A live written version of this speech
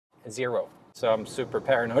Zero. So I'm super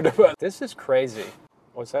paranoid about it. This is crazy.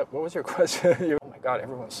 What's that? What was your question? Oh my God,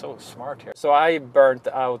 everyone's so smart here. So I burnt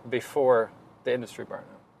out before the industry burned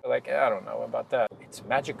out. Like, I don't know about that. It's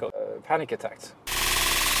magical. Panic attacks.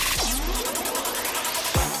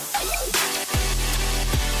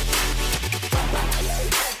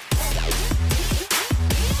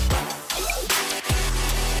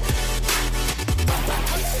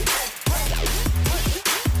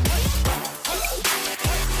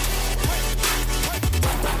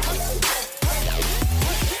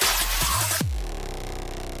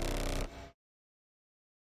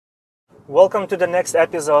 Welcome to the next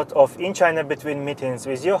episode of In China Between Meetings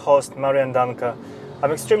with your host Marian Danka.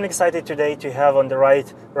 I'm extremely excited today to have on the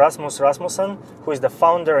right Rasmus Rasmussen, who is the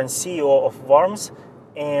founder and CEO of Varms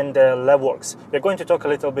and LabWorks. We're going to talk a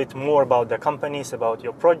little bit more about the companies, about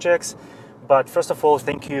your projects, but first of all,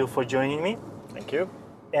 thank you for joining me. Thank you.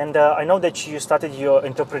 And I know that you started your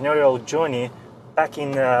entrepreneurial journey back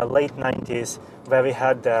in late 90s, where we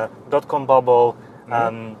had the dot-com bubble.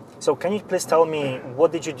 So can you please tell me,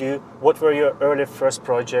 what did you do? What were your early first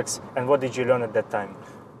projects and what did you learn at that time?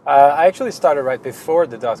 I actually started right before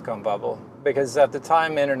the dot-com bubble because at the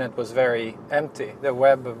time internet was very empty. The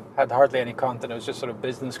web had hardly any content. It was just sort of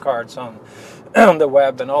business cards on the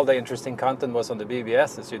web, and all the interesting content was on the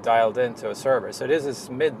BBSs you dialed into a server. So this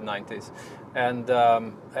is mid-90s. And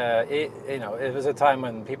it was a time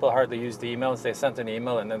when people hardly used emails. They sent an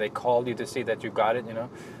email and then they called you to see that you got it.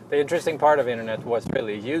 The interesting part of internet was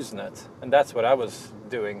really Usenet, and that's what I was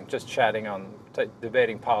doing, just chatting on,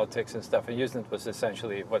 debating politics and stuff. And Usenet was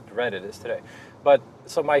essentially what Reddit is today. But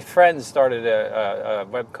so my friends started a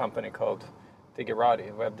web company called Digerati,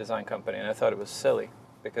 a web design company, and I thought it was silly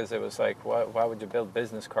because it was like, why would you build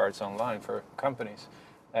business cards online for companies?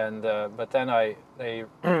 And but then they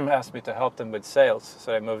asked me to help them with sales,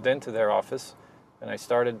 so I moved into their office and I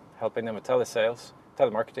started helping them with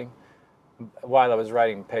telemarketing, while I was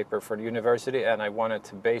writing paper for the university, and I wanted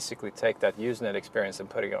to basically take that Usenet experience and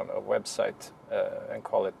put it on a website and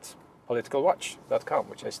call it politicalwatch.com,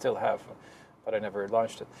 which I still have, but I never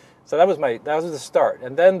launched it. So that was the start,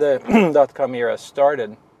 and then the .com era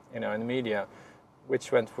started, in the media,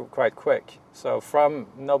 which went quite quick. So from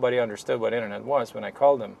nobody understood what internet was when I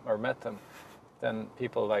called them or met them, then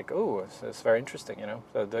people like, oh, it's very interesting,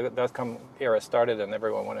 So the .com era started and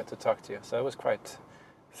everyone wanted to talk to you. So it was quite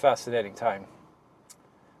fascinating time.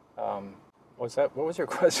 What was your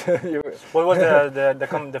question? What was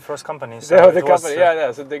the first company? So company.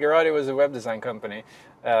 So Digerati was a web design company,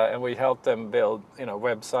 and we helped them build,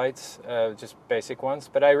 websites, just basic ones.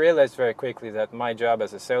 But I realized very quickly that my job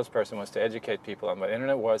as a salesperson was to educate people on what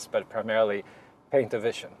internet was, but primarily paint a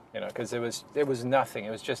vision, because it was nothing.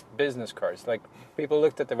 It was just business cards. Like, people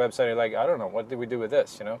looked at the website and like, I don't know, what did we do with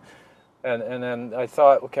this, And then I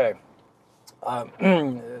thought, okay.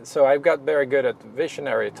 So I got very good at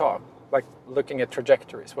visionary talk, like looking at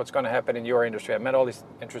trajectories, what's going to happen in your industry. I met all these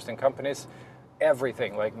interesting companies,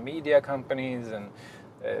 everything, like media companies and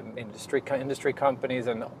industry companies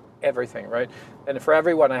and everything, right? And for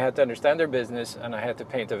everyone, I had to understand their business and I had to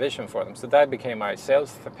paint a vision for them. So that became my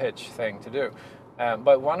sales pitch thing to do.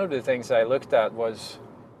 But one of the things I looked at was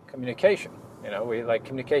communication.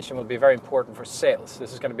 Communication will be very important for sales.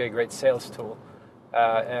 This is going to be a great sales tool.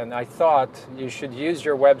 And I thought you should use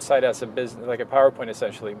your website as a business, like a PowerPoint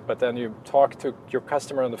essentially, but then you talk to your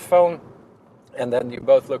customer on the phone, and then you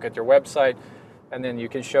both look at your website, and then you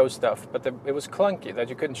can show stuff. But it was clunky that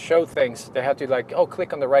you couldn't show things. They had to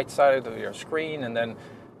click on the right side of your screen, and then,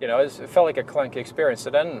 it felt like a clunky experience.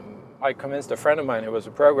 So then I convinced a friend of mine who was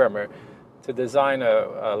a programmer to design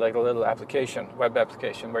a little application, web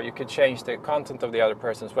application, where you could change the content of the other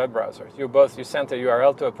person's web browser. You sent a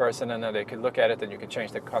URL to a person, and then they could look at it, and you could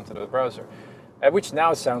change the content of the browser, which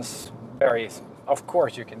now sounds very, of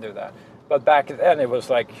course you can do that. But back then it was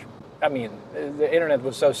like, the internet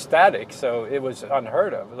was so static, so it was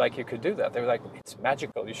unheard of. Like, you could do that. They were like, it's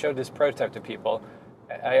magical. You showed this prototype to people.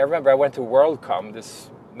 I remember I went to WorldCom, this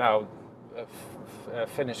now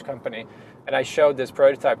Finnish company, and I showed this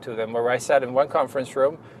prototype to them where I sat in one conference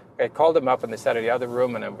room. I called them up and they sat in the other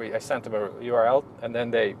room, and I sent them a URL, and then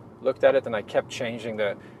they looked at it, and I kept changing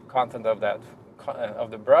the content of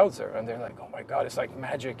the browser, and they're like, oh my God, it's like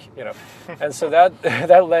magic, And so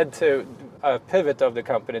that led to a pivot of the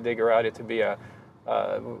company Digerati to be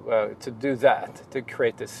to do that, to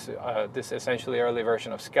create this essentially early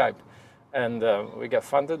version of Skype, and we got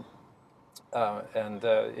funded, and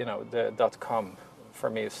the .com for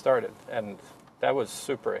me started, and that was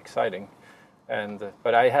super exciting.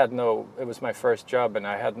 But it was my first job, and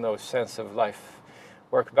I had no sense of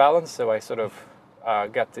life-work balance, so I sort of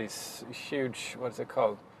got these huge,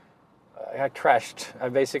 I crashed. I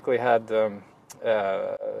basically had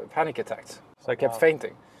panic attacks. So I kept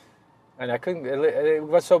fainting. And I couldn't, it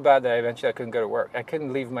was so bad that eventually I couldn't go to work. I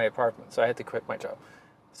couldn't leave my apartment, so I had to quit my job.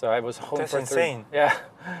 So I was home That's for insane. 3. Yeah,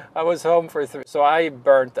 I was home for 3. So I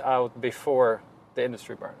burnt out before the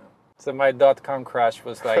industry burned out. So my .com crash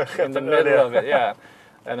was like in the middle of it, yeah.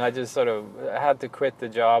 And I just sort of had to quit the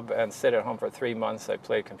job and sit at home for 3 months. I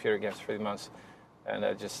played computer games for 3 months. And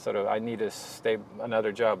I just sort of, I need to stay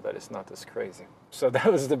another job that is not this crazy. So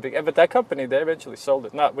that was the big, but that company, they eventually sold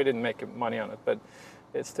it. We didn't make money on it, but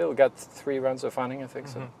it still got 3 rounds of funding, I think.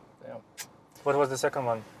 So, yeah. What was the second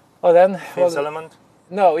one? Oh, then, Fifth Element?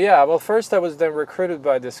 No, yeah. Well, first I was then recruited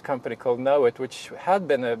by this company called Knowit, which had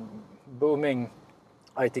been a booming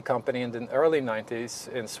IT company in the early 90s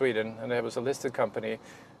in Sweden, and it was a listed company. It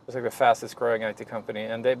was like the fastest growing IT company,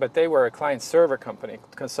 but they were a client server company,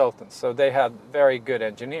 consultants. So they had very good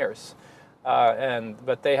engineers,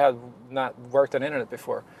 but they had not worked on internet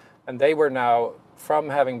before, and they were now, from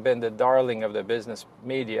having been the darling of the business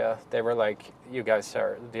media, they were like, you guys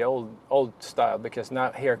are the old style, because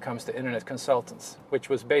now here comes the internet consultants, which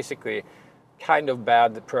was basically kind of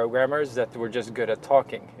bad programmers that were just good at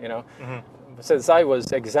talking, you know. Since I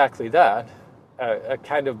was exactly that, a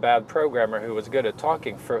kind of bad programmer who was good at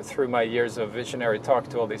talking through my years of visionary talk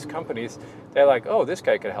to all these companies, they're like, oh, this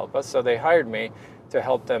guy could help us. So they hired me to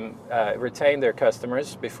help them retain their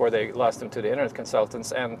customers before they lost them to the internet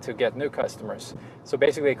consultants, and to get new customers. So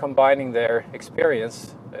basically combining their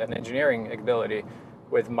experience and engineering ability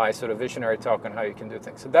with my sort of visionary talk on how you can do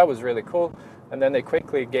things. So that was really cool. And then they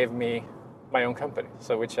quickly gave me my own company,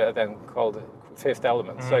 so which I then called Fifth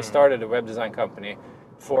Element. So I started a web design company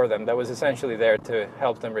for them that was essentially there to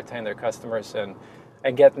help them retain their customers and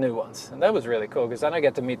get new ones. And that was really cool, because then I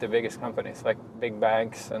get to meet the biggest companies, like big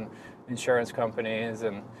banks and insurance companies,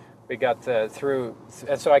 and we got through,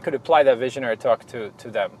 and so I could apply that visionary talk to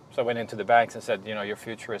them. So I went into the banks and said, you know, your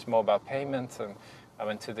future is mobile payments, and I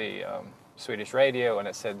went to the Swedish radio and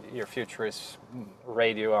I said, your future is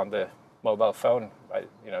radio on the mobile phone.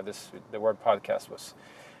 The word podcast was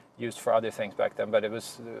used for other things back then, but it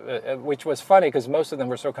was, which was funny because most of them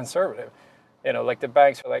were so conservative. You know, like the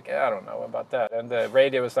banks were like, I don't know about that, and the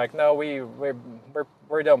radio was like, no, we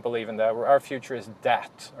don't believe in that. Our future is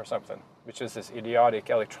DAT or something, which is this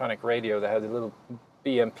idiotic electronic radio that had a little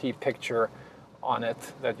BMP picture on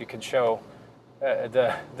it that you could show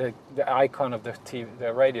the icon of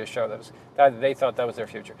the radio show. That they thought that was their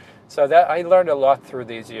future. So that I learned a lot through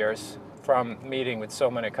these years from meeting with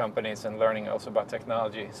so many companies and learning also about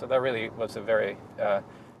technology. So that really was a very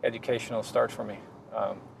educational start for me.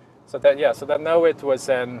 So that Knowit was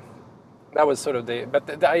then, that was sort of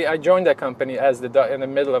I joined that company in the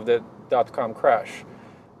middle of the .com crash.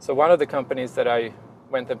 So one of the companies that I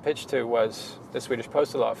went and pitched to was the Swedish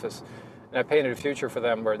Postal Office, and I painted a future for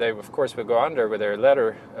them where they, of course, would go under with their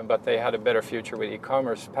letter, but they had a better future with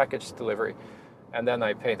e-commerce package delivery. And then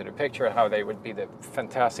I painted a picture of how they would be the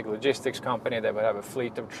fantastic logistics company. They would have a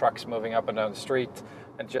fleet of trucks moving up and down the street,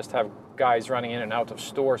 and just have guys running in and out of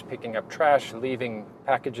stores, picking up trash, leaving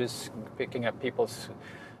packages, picking up people's,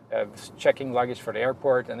 checking luggage for the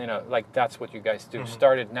airport. And, you know, like, that's what you guys do.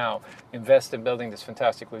 Start it now. Invest in building this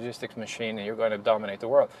fantastic logistics machine, and you're going to dominate the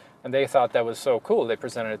world. And they thought that was so cool. They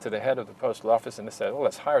presented it to the head of the postal office, and they said, well,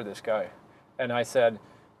 let's hire this guy. And I said,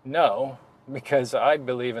 no, because I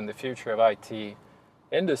believe in the future of IT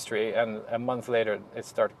industry. And a month later, it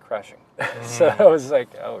started crashing. So I was like,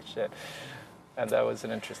 oh, shit. And that was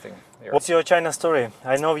an interesting year. What's your China story?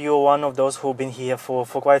 I know you're one of those who've been here for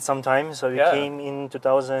quite some time. So you came in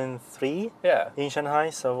 2003 in Shanghai.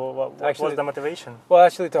 So what was the motivation? Well,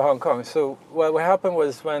 actually to Hong Kong. So what happened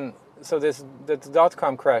was the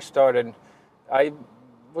 .com crash started, I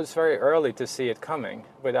was very early to see it coming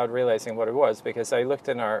without realizing what it was, because I looked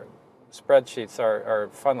in our spreadsheets, our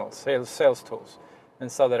funnels, sales tools, and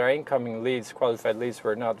saw that our incoming leads, qualified leads,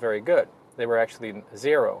 were not very good. They were actually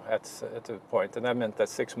zero at the point, and that meant that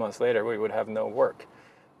 6 months later we would have no work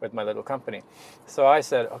with my little company. So I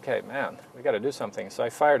said, okay, man, we got to do something. So I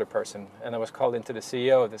fired a person, and I was called into the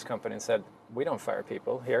CEO of this company and said, we don't fire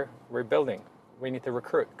people here, we're building. We need to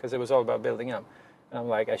recruit, because it was all about building up. And I'm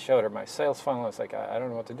like, I showed her my sales funnel. I was like, I don't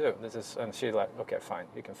know what to do. And she's like, okay, fine,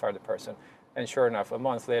 you can fire the person. And sure enough, a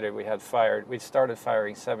month later, we started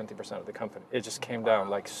firing 70% of the company. It just came down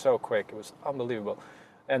like so quick. It was unbelievable.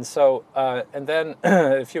 And so, and then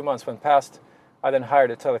a few months went past. I then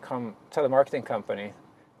hired a telemarketing company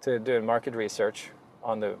to do market research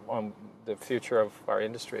on the future of our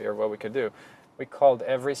industry, or what we could do. We called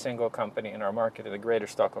every single company in our market in the greater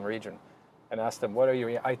Stockholm region and asked them, what are your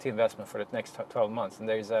IT investment for the next 12 months? And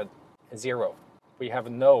they said, zero. we have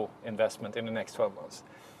no investment in the next 12 months.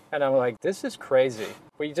 And I'm like, this is crazy.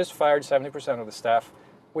 We just fired 70% of the staff.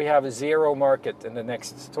 We have a zero market in the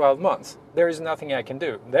next 12 months. There is nothing I can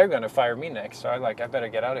do. They're going to fire me next. So I better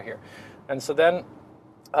get out of here. And so then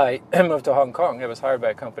I moved to Hong Kong. I was hired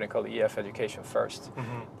by a company called EF Education First.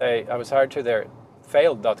 I was hired to their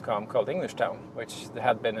failed.com called Englishtown, which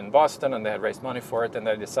had been in Boston, and they had raised money for it. And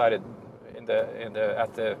they decided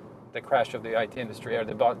at the crash of the IT industry, or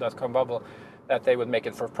the .com bubble, that they would make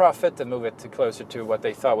it for profit and move it closer to what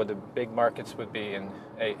they thought the big markets would be in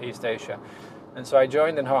East Asia. And so I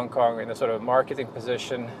joined in Hong Kong in a sort of marketing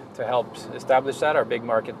position to help establish that. Our big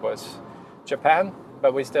market was Japan,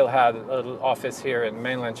 but we still had a little office here in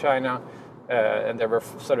mainland China, and there were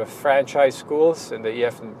sort of franchise schools in the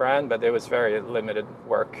EF brand, but there was very limited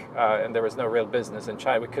work, and there was no real business in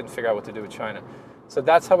China. We couldn't figure out what to do with China. So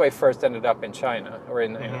that's how I first ended up in China, or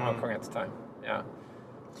in Hong Kong at the time. Yeah.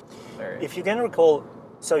 If you can recall,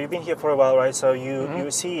 so you've been here for a while, right? So you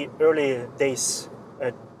see early days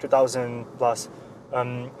at 2000 plus.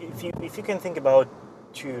 If you can think about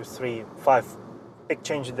 2, 3, 5 big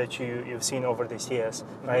changes that you've seen over these years,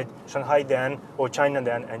 right? Shanghai then, or China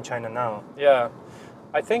then, and China now. Yeah,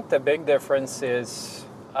 I think the big difference is,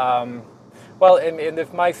 well, in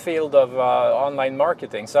my field of online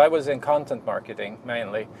marketing. So I was in content marketing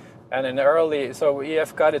mainly. And so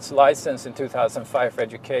EF got its license in 2005 for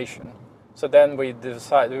education. So then we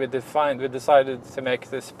decided to make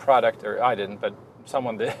this product, or I didn't, but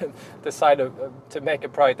someone did, decided to make a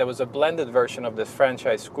product that was a blended version of the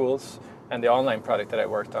franchise schools and the online product that I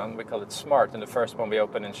worked on. We call it Smart, and the first one we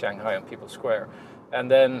opened in Shanghai on People's Square. And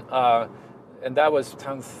then, and that was,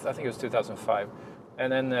 I think it was 2005.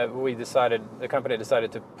 And then the company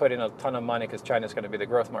decided to put in a ton of money because China is going to be the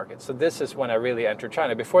growth market. So this is when I really entered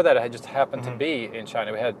China. Before that, I just happened to be in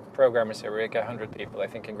China. We had programmers here. We had 100 people, I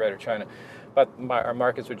think, in Greater China. But our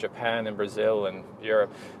markets were Japan and Brazil and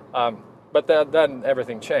Europe. But then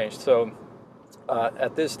everything changed. So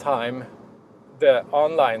at this time, the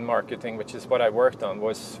online marketing, which is what I worked on,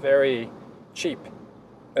 was very cheap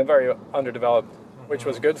and very underdeveloped, which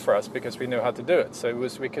was good for us because we knew how to do it. So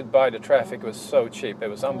we could buy the traffic. It was so cheap. It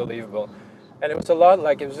was unbelievable. And it was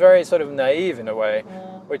it was very sort of naive in a way,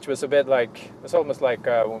 which was a bit like, it was almost like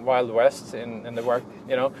Wild West in the work,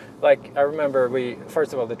 you know. Like, I remember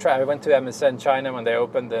first of all, I went to MSN China when they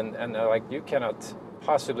opened, and they're like, you cannot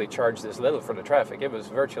possibly charge this little for the traffic. It was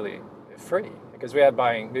virtually free because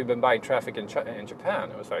we've been buying traffic in Japan.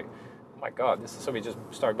 It was like, oh my God, so we just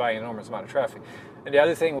started buying an enormous amount of traffic. And the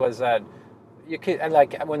other thing was that you could, and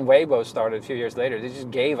like when Weibo started a few years later, they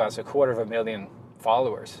just gave us 250,000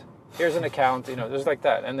 followers. Here's an account, you know, just like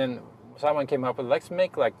that. And then someone came up with, let's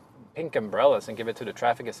make like pink umbrellas and give it to the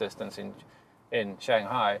traffic assistants in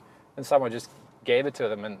Shanghai. And someone just gave it to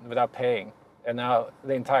them and without paying. And now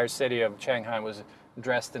the entire city of Shanghai was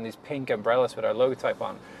dressed in these pink umbrellas with our logotype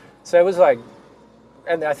on. So it was like,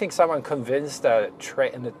 and I think someone convinced the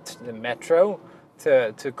metro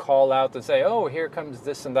to call out and say, oh, here comes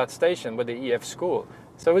this and that station with the EF school.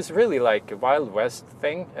 So it was really like a Wild West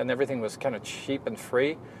thing, and everything was kind of cheap and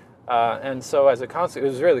free. And so as a consequence, it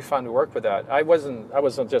was really fun to work with that. I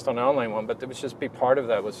wasn't just on an online one, but it was just be part of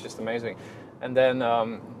that was just amazing. And then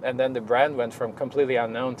the brand went from completely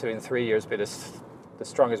unknown to in 3 years be the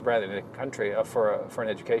strongest brand in the country for an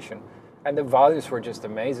education. And the volumes were just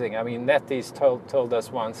amazing. I mean, NetEase told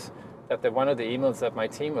us once that one of the emails that my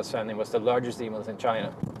team was sending was the largest emails in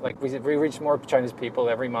China. Like we reached more Chinese people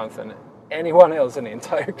every month than anyone else in the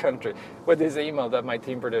entire country with this email that my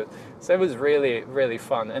team produced. So it was really, really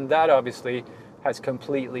fun. And that obviously has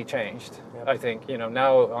completely changed. Yep. I think, you know,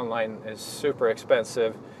 now online is super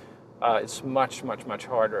expensive. It's much, much, much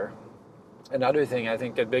harder. Another thing, I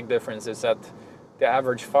think a big difference is that the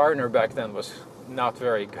average foreigner back then was not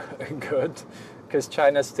very good because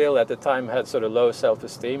China still at the time had sort of low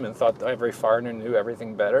self-esteem and thought every foreigner knew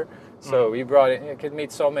everything better. So we brought in, you could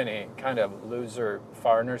meet so many kind of loser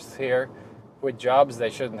foreigners here with jobs they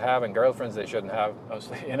shouldn't have and girlfriends they shouldn't have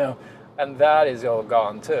mostly, you know, and that is all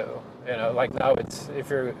gone too. You know, like now it's, if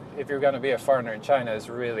you're going to be a foreigner in China, it's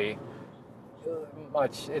really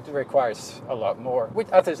much, it requires a lot more, which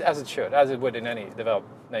as it should, as it would in any developed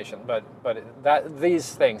nation. But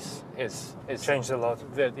these things is changed a lot.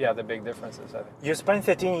 The big differences, I think. You spent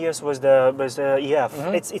 13 years with the EF.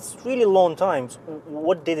 Mm-hmm. It's really long time.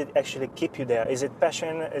 What did it actually keep you there? Is it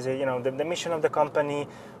passion? Is it, you know, the mission of the company,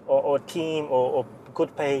 or team, or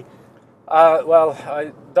good pay? Well,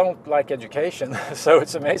 I don't like education, so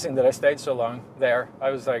it's amazing that I stayed so long there. I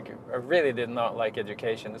really did not like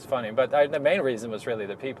education. It's funny, but the main reason was really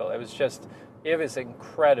the people. It was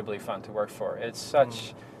incredibly fun to work for. It's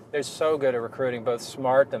such they're so good at recruiting both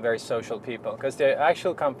smart and very social people. Because the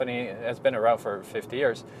actual company has been around for 50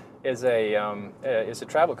 years, is a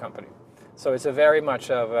travel company. So it's a very much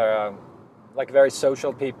of like very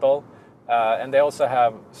social people. And they also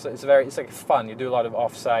have, so it's like fun. You do a lot of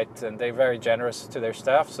offsite, and they're very generous to their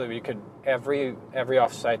staff. So you could every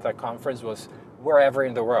offsite like conference was wherever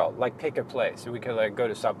in the world. Like pick a place. We could like go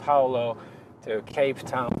to Sao Paulo, to Cape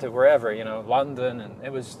Town, to wherever, London, and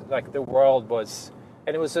it was like the world was,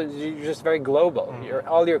 and it was you're just very global. Mm-hmm.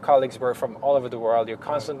 All your colleagues were from all over the world. You're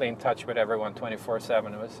constantly in touch with everyone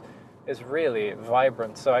 24/7. It's really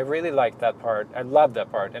vibrant. So I really liked that part. I loved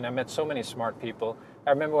that part, and I met so many smart people. I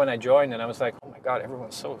remember when I joined, and I was like, oh my God,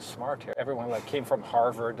 everyone's so smart here. Everyone like came from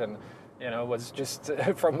Harvard and, was just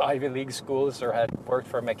from Ivy League schools or had worked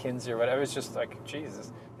for McKinsey or whatever. It was just like,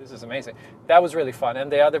 Jesus, this is amazing. That was really fun.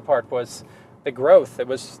 And the other part was the growth. It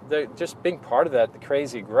was just being part of that, the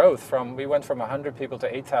crazy growth. We went from 100 people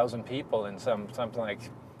to 8,000 people in something like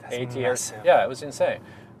That's 8 years. massive. Yeah, it was insane.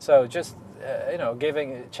 So just,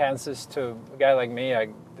 giving chances to a guy like me,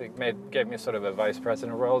 gave me sort of a vice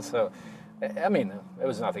president role. So, I mean, it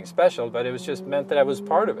was nothing special, but it was just meant that I was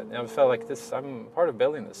part of it. And I felt like I'm part of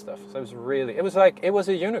building this stuff. So it was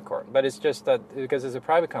a unicorn, but it's just that because it's a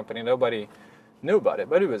private company, nobody knew about it.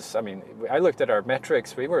 But I looked at our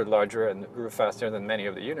metrics. We were larger and grew faster than many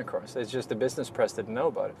of the unicorns. It's just the business press didn't know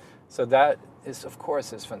about it. So that is, of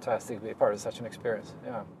course, is fantastic to be part of such an experience.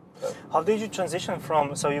 Yeah. So. How did you transition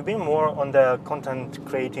so you've been more on the content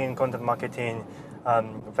creating, content marketing,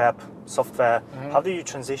 web, software. Mm-hmm. How did you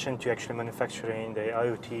transition to actually manufacturing the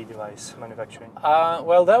IoT device manufacturing?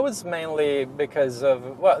 Well, that was mainly because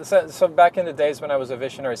of, so back in the days when I was a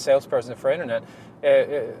visionary salesperson for internet,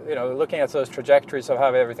 looking at those trajectories of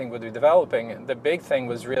how everything would be developing, the big thing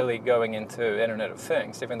was really going into Internet of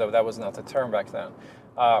Things, even though that was not the term back then.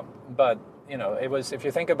 But it was, if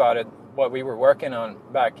you think about it, what we were working on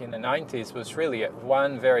back in the 90s was really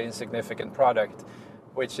one very insignificant product,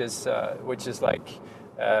 which is like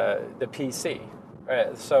the PC.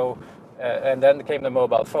 And then came the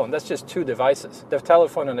mobile phone. That's just two devices, the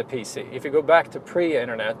telephone and the PC. If you go back to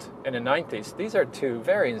pre-internet in the 90s, these are two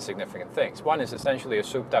very insignificant things. One is essentially a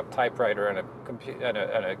souped-up typewriter and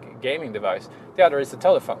a gaming device. The other is the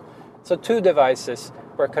telephone. So two devices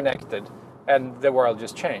were connected, and the world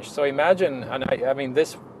just changed. So imagine, and I mean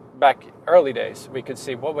this back early days, we could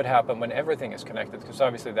see what would happen when everything is connected, because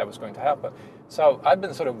obviously that was going to happen. So I've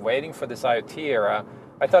been sort of waiting for this IoT era.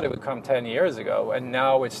 I thought it would come 10 years ago, and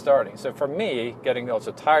now it's starting. So for me, getting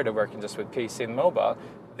also tired of working just with PC and mobile,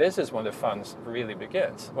 this is when the fun really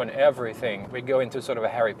begins, when we go into sort of a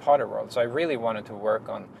Harry Potter world. So I really wanted to work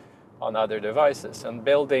on other devices. And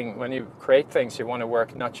building, when you create things, you want to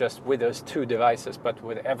work not just with those two devices, but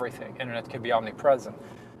with everything. Internet can be omnipresent.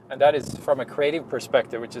 And that is, from a creative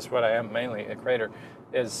perspective, which is what I am mainly, a creator,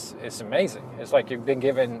 is amazing. It's like you've been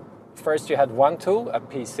given, first you had one tool, a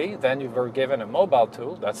PC, then you were given a mobile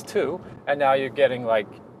tool, that's two, and now you're getting like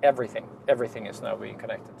everything. Everything is now being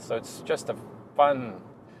connected. So it's just a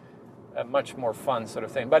much more fun sort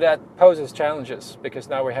of thing. But that poses challenges, because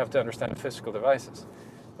now we have to understand physical devices,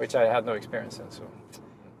 which I had no experience in. So.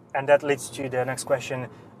 And that leads to the next question.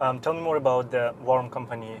 Tell me more about the Warm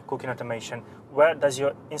company, cooking automation. Where does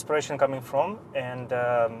your inspiration coming from, and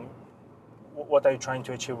what are you trying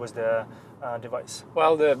to achieve with the device?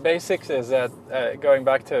 Well, the basics is that, going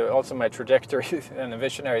back to also my trajectory and a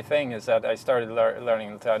visionary thing, is that I started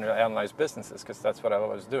learning to analyze businesses, because that's what I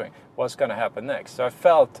was doing. What's going to happen next? So I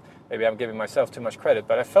felt, maybe I'm giving myself too much credit,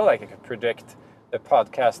 but I felt like I could predict the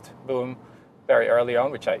podcast boom very early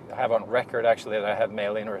on, which I have on record actually, that I had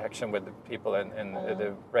mail interaction with the people in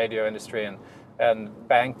the radio industry and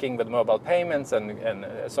banking with mobile payments, and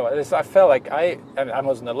so I felt like I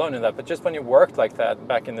wasn't alone in that, but just when you worked like that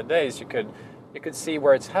back in the days, you could see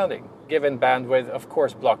where it's heading. Given bandwidth, of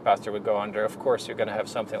course Blockbuster would go under, of course you're going to have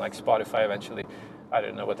something like Spotify eventually. I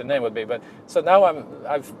don't know what the name would be, but so now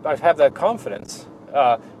I've have that confidence,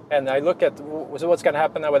 and I look at, so what's going to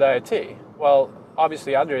happen now with IoT? Well,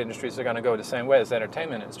 obviously other industries are going to go the same way as the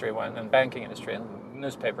entertainment industry went, and banking industry and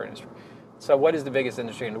newspaper industry. So what is the biggest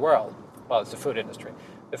industry in the world? Well, it's the food industry.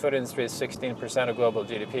 The food industry is 16% of global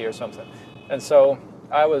GDP or something. And so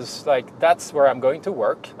I was like, that's where I'm going to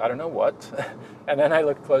work. I don't know what. And then I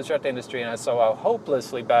looked closer at the industry, and I saw how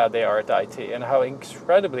hopelessly bad they are at IT and how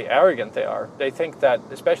incredibly arrogant they are. They think that,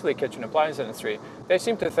 especially the kitchen appliance industry, they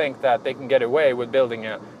seem to think that they can get away with building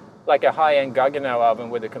a high-end Gaggenau oven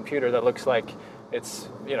with a computer that looks like it's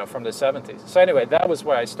from the 70s. So anyway, that was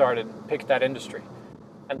where I started, picked that industry.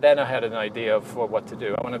 And then I had an idea for what to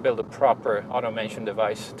do. I want to build a proper automation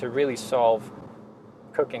device to really solve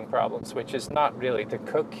cooking problems, which is not really to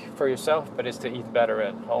cook for yourself, but is to eat better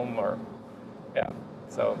at home or, yeah.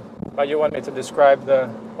 So, but you want me to describe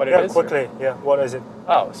what it is? Yeah, quickly. Yeah, what is it?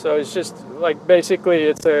 Oh, so it's just like basically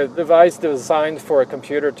it's a device designed for a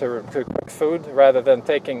computer to cook food rather than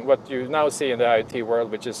taking what you now see in the IoT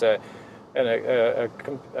world, which is a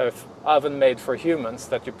oven made for humans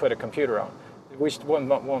that you put a computer on, which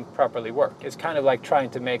won't properly work. It's kind of like trying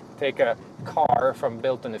to take a car from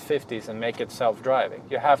built in the 50s and make it self-driving.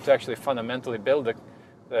 You have to actually fundamentally build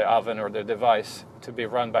the oven or the device to be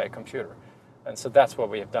run by a computer. And so that's what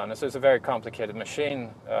we have done. So it's a very complicated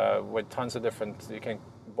machine with tons of different, you can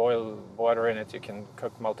boil water in it, you can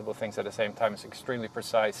cook multiple things at the same time. It's extremely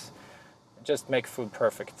precise. Just make food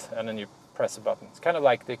perfect, and then you press a button. It's kind of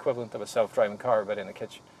like the equivalent of a self-driving car, but in a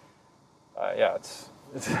kitchen. It's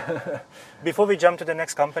Before we jump to the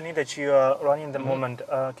next company that you are running at the moment,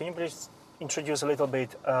 can you please introduce a little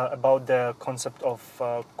bit about the concept of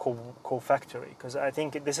co-factory? Because I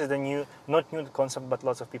think this is not new concept, but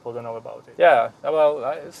lots of people don't know about it. Yeah, well,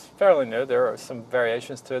 it's fairly new. There are some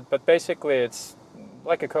variations to it, but basically it's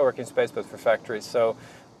like a co-working space, but for factories. So,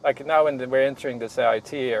 like now when we're entering this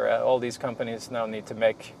IoT era, all these companies now need to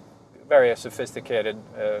make very sophisticated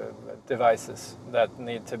devices that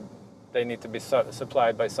need to be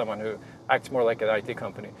supplied by someone who acts more like an IT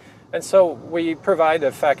company. And so we provide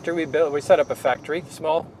a factory. We set up a factory,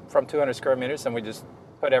 small, from 200 square meters, and we just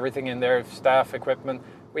put everything in there, staff, equipment.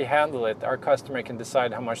 We handle it. Our customer can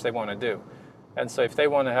decide how much they want to do. And so if they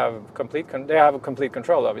want to have they have a complete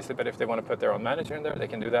control, obviously, but if they want to put their own manager in there, they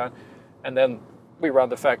can do that. And then we run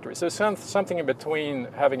the factory. So it's something in between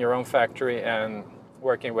having your own factory and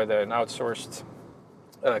working with an outsourced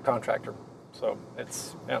contractor. So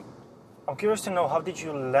it's, yeah. I'm curious to know, how did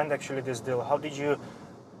you land actually this deal? How did you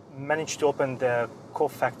manage to open the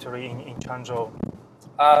co-factory in Changzhou?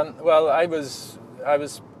 Well, I was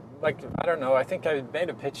like, I don't know, I think I made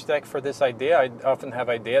a pitch deck for this idea. I often have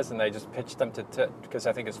ideas and I just pitch them because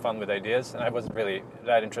I think it's fun with ideas, and I wasn't really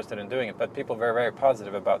that interested in doing it, but people were very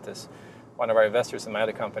positive about this. One of our investors in my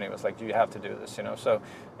other company was like, you have to do this, So,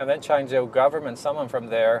 and then Changzhou government, someone from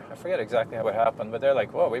there, I forget exactly how it happened, but they're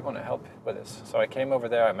like, well, we want to help with this. So I came over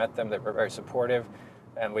there, I met them, they were very supportive,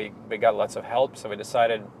 and we got lots of help. So we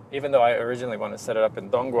decided, even though I originally wanted to set it up in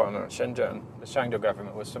Dongguan or Shenzhen, the Changzhou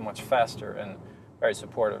government was so much faster and very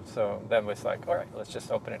supportive. So then it was like, all right, let's just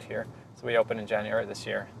open it here. So we opened in January this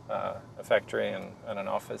year, a factory and an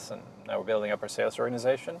office, and now we're building up our sales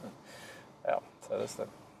organization. Yeah, so that's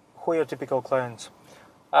Who are your typical clients?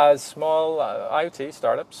 Small IoT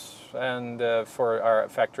startups and for our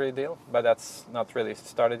factory deal, but that's not really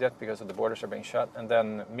started yet because of the borders are being shut. And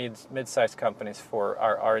then mid-sized companies for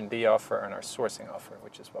our R&D offer and our sourcing offer,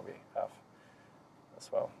 which is what we have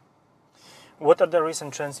as well. What are the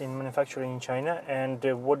recent trends in manufacturing in China, and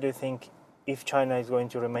what do you think if China is going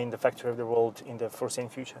to remain the factory of the world in the foreseen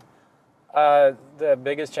future? The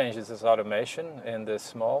biggest changes is automation in the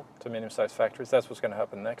small to medium-sized factories. That's what's going to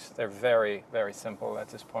happen next. They're very, very simple at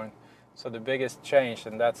this point. So the biggest change,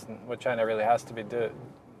 and that's what China really has to be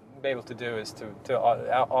able to do, is to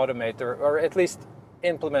automate or at least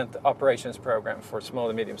implement the operations program for small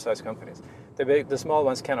and medium-sized companies. The small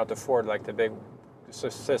ones cannot afford like the big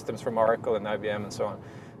systems from Oracle and IBM and so on.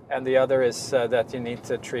 And the other is that you need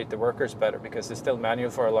to treat the workers better because it's still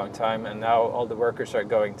manual for a long time, and now all the workers are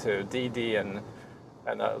going to DD and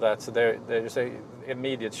that. So there's an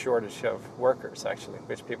immediate shortage of workers, actually,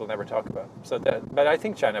 which people never talk about. But I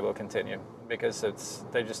think China will continue because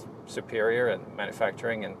they're just superior in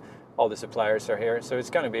manufacturing, and all the suppliers are here. So it's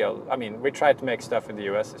going to be we tried to make stuff in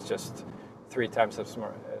the US. It's just 3 times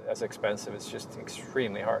as expensive. It's just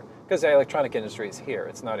extremely hard because the electronic industry is here.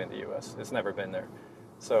 It's not in the US. It's never been there.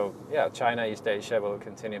 So yeah, China, East Asia will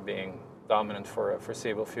continue being dominant for a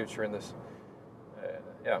foreseeable future in this.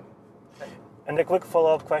 And a quick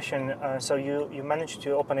follow-up question. So you managed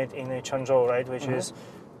to open it in Changzhou, right? Which is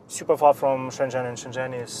super far from Shenzhen, and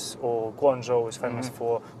Shenzhen or Guangzhou is famous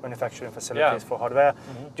for manufacturing facilities for hardware.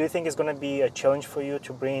 Do you think it's going to be a challenge for you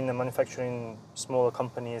to bring the manufacturing smaller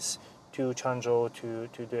companies to Changzhou,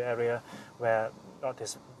 to the area where not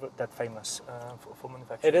is that famous for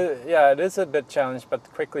manufacturing? It is a bit challenged, but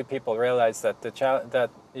quickly people realize that that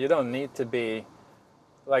you don't need to be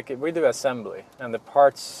like we do assembly, and the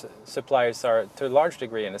parts suppliers are to a large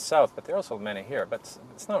degree in the south, but there are also many here. But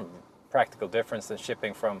it's not a practical difference than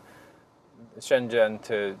shipping from Shenzhen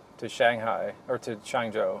to Shanghai or to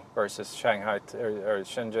Changzhou versus Shanghai or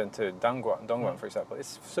Shenzhen to Dongguan, for example.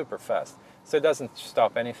 It's super fast, so it doesn't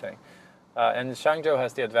stop anything. And Changzhou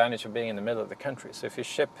has the advantage of being in the middle of the country. So if you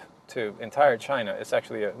ship to entire China. It's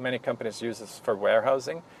actually many companies use this for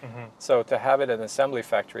warehousing. So to have it an assembly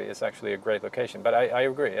factory is actually a great location. But I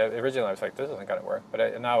agree. Originally I was like, this isn't going to work.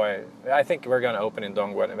 But now I think we're going to open in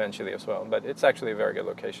Dongguan eventually as well. But it's actually a very good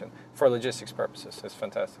location for logistics purposes. It's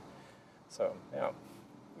fantastic. So yeah.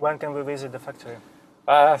 When can we visit the factory?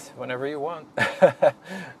 Whenever you want.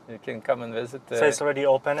 You can come and visit. So it's already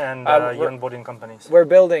open and you're onboarding companies. We're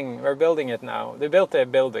building it now. They built a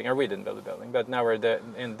building, or we didn't build a building, but now we're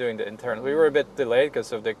doing the internal. We were a bit delayed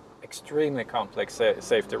because of the extremely complex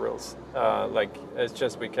safety rules. It's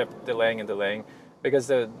just we kept delaying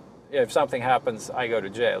because if something happens, I go to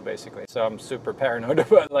jail basically. So I'm super paranoid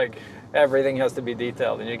about everything has to be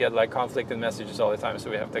detailed, and you get conflicting messages all the time. So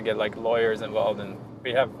we have to get lawyers involved, and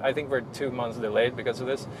I think we're 2 months delayed because of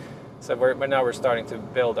this. So we're starting to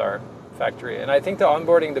build our factory, and I think the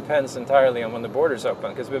onboarding depends entirely on when the borders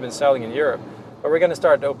open, because we've been selling in Europe, but we're going to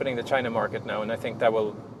start opening the China market now, and I think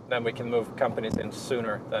then we can move companies in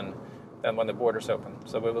sooner than when the borders open.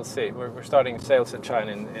 So we will see. We're starting sales in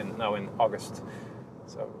China now in August.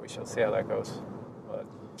 So we shall see how that goes. But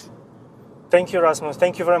thank you, Rasmus.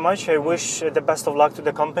 Thank you very much. I wish the best of luck to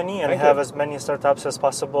the company and have as many startups as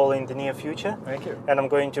possible in the near future. Thank you. And I'm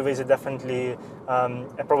going to visit definitely,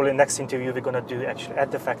 probably next interview we're going to do actually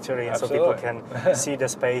at the factory, and so people can see the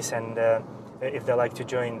space and if they like to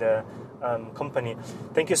join the company.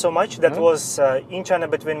 Thank you so much. That was In China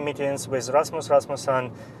Between Meetings with Rasmus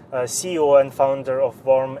Rasmussen, CEO and founder of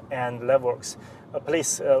Vorm and Levworks.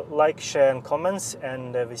 Please like, share and comments,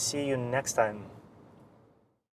 and we see you next time.